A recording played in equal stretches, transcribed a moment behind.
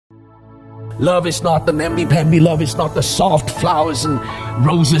Love is not the namby-pamby. Love is not the soft flowers and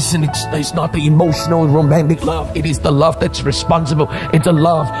roses, and it's not the emotional, romantic love. It is the love that's responsible. It's a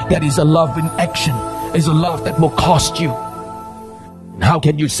love that is a love in action. It's a love that will cost you. And how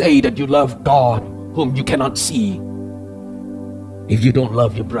can you say that you love God whom you cannot see if you don't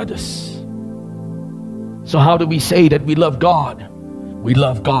love your brothers? So how do we say that we love God? We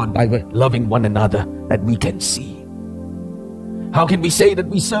love God by loving one another that we can see. How can we say that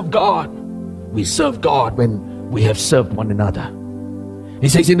we serve God? We serve God when we have served one another. He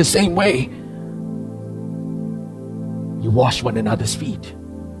says, in the same way, you wash one another's feet.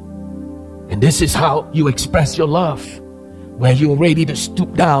 And this is how you express your love, where you're ready to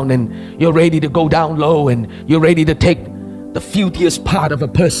stoop down, and you're ready to go down low, and you're ready to take the filthiest part of a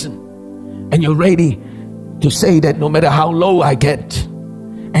person, and you're ready to say that no matter how low I get,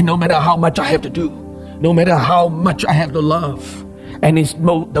 and no matter how much I have to do, no matter how much I have to love, and it's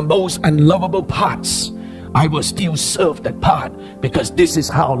the most unlovable parts, I will still serve that part, because this is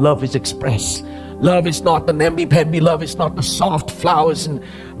how love is expressed. Love is not the namby-pamby. Love is not the soft flowers and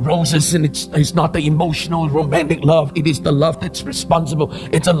roses, and it's not the emotional, romantic love. It is the love that's responsible.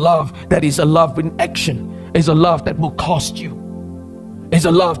 It's a love that is a love in action. It's a love that will cost you. It's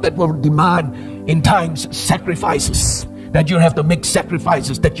a love that will demand in times sacrifices, that you have to make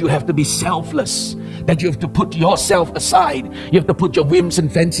sacrifices, that you have to be selfless, that you have to put yourself aside. You have to put your whims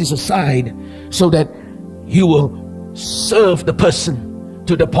and fancies aside so that you will serve the person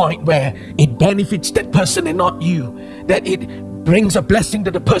to the point where it benefits that person and not you, that it brings a blessing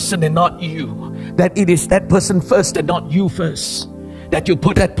to the person and not you, that it is that person first and not you first, that you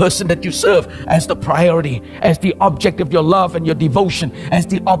put that person that you serve as the priority, as the object of your love and your devotion, as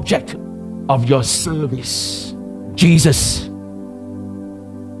the object of your service. Jesus,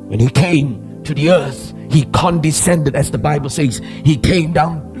 when he came to the earth, he condescended, as the Bible says. He came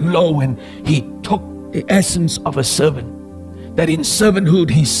down low and he took the essence of a servant. That in servanthood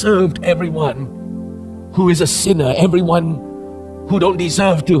he served everyone who is a sinner, everyone who don't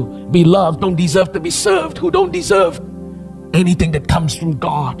deserve to be loved, don't deserve to be served, who don't deserve anything that comes from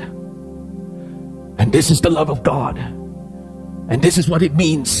God. And this is the love of God. And this is what it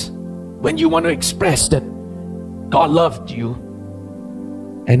means when you want to express that God loved you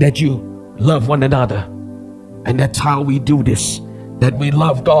and that you love one another. And that's how we do this, that we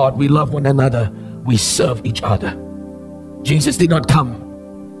love God, we love one another, we serve each other. Jesus did not come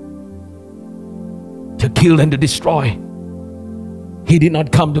to kill and to destroy. He did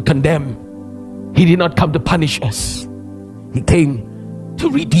not come to condemn. He did not come to punish us. He came to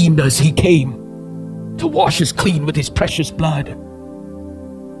redeem us. He came to wash us clean with his precious blood.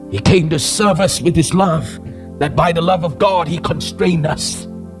 He came to serve us with his love, that by the love of God he constrained us.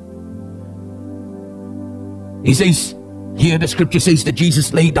 He says, here the scripture says that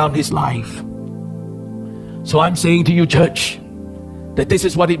Jesus laid down his life. So I'm saying to you, church, that this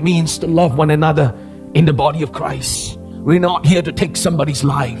is what it means to love one another in the body of Christ. We're not here to take somebody's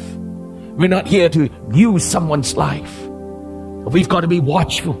life. We're not here to use someone's life. We've got to be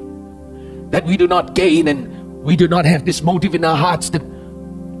watchful that we do not gain, and we do not have this motive in our hearts that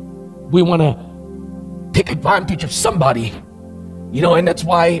we want to take advantage of somebody. You know, and that's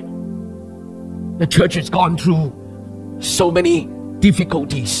why the church has gone through so many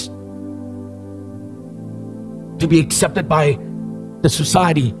difficulties to be accepted by the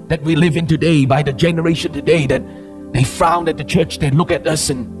society that we live in today, by the generation today, that they frown at the church. They look at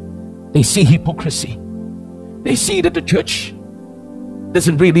us and they see hypocrisy. They see that the church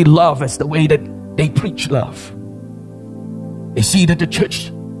doesn't really love as the way that they preach love. They see that the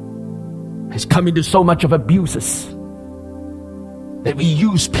church has come into so much of abuses, that we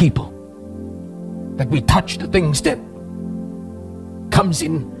use people, that we touch the things that comes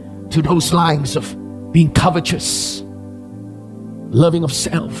in to those lines of being covetous, loving of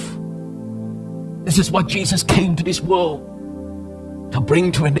self. This is what Jesus came to this world to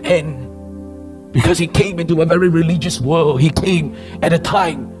bring to an end, because he came into a very religious world. He came at a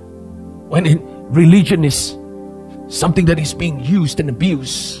time when religion is something that is being used and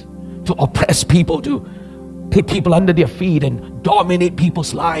abused to oppress people, to put people under their feet and dominate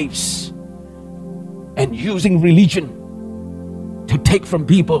people's lives, and using religion to take from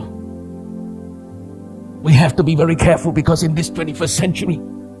people. We have to be very careful, because in this 21st century,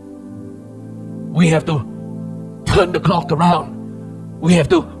 we have to turn the clock around. We have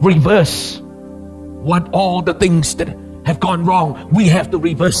to reverse what all the things that have gone wrong. We have to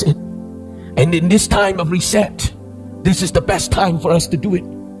reverse it. And in this time of reset, this is the best time for us to do it.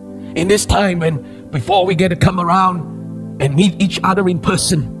 In this time, when before we get to come around and meet each other in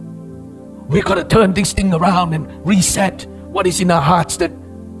person, we're going to turn this thing around and reset what is in our hearts, that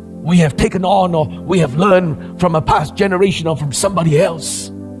we have taken on or we have learned from a past generation or from somebody else.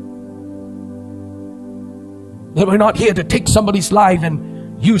 That we're not here to take somebody's life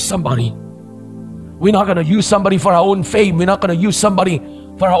and use somebody. We're not going to use somebody for our own fame. We're not going to use somebody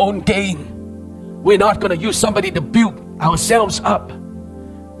for our own gain. We're not going to use somebody to build ourselves up.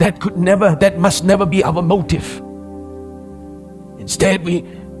 That must never be our motive. Instead, we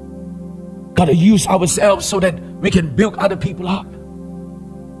got to use ourselves so that we can build other people up.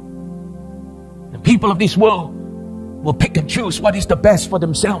 The people of this world will pick and choose what is the best for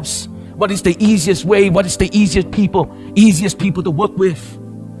themselves. What is the easiest way? What is the easiest people to work with?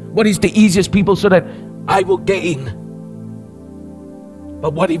 What is the easiest people so that I will gain?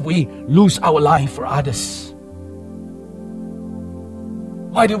 But what if we lose our life for others?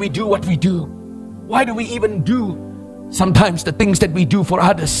 Why do we do what we do? Why do we even do sometimes the things that we do for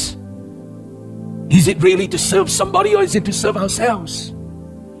others? Is it really to serve somebody, or is it to serve ourselves?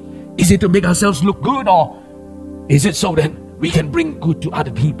 Is it to make ourselves look good, or is it so that we can bring good to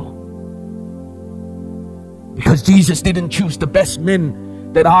other people? Because Jesus didn't choose the best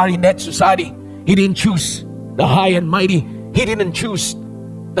men that are in that society. He didn't choose the high and mighty. He didn't choose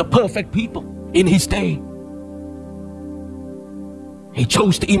the perfect people in his day. He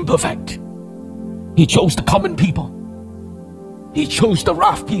chose the imperfect. He chose the common people. He chose the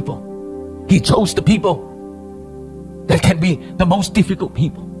rough people. He chose the people that can be the most difficult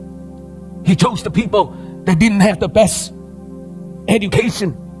people. He chose the people that didn't have the best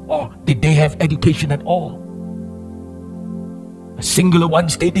education, or did they have education at all? The singular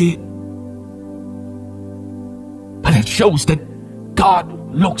ones they did. But it shows that God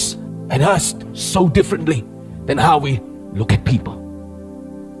looks at us so differently than how we look at people.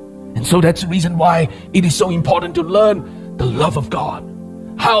 And so that's the reason why it is so important to learn the love of God,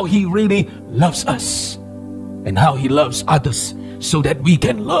 how He really loves us and how He loves others, so that we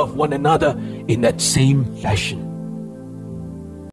can love one another in that same fashion.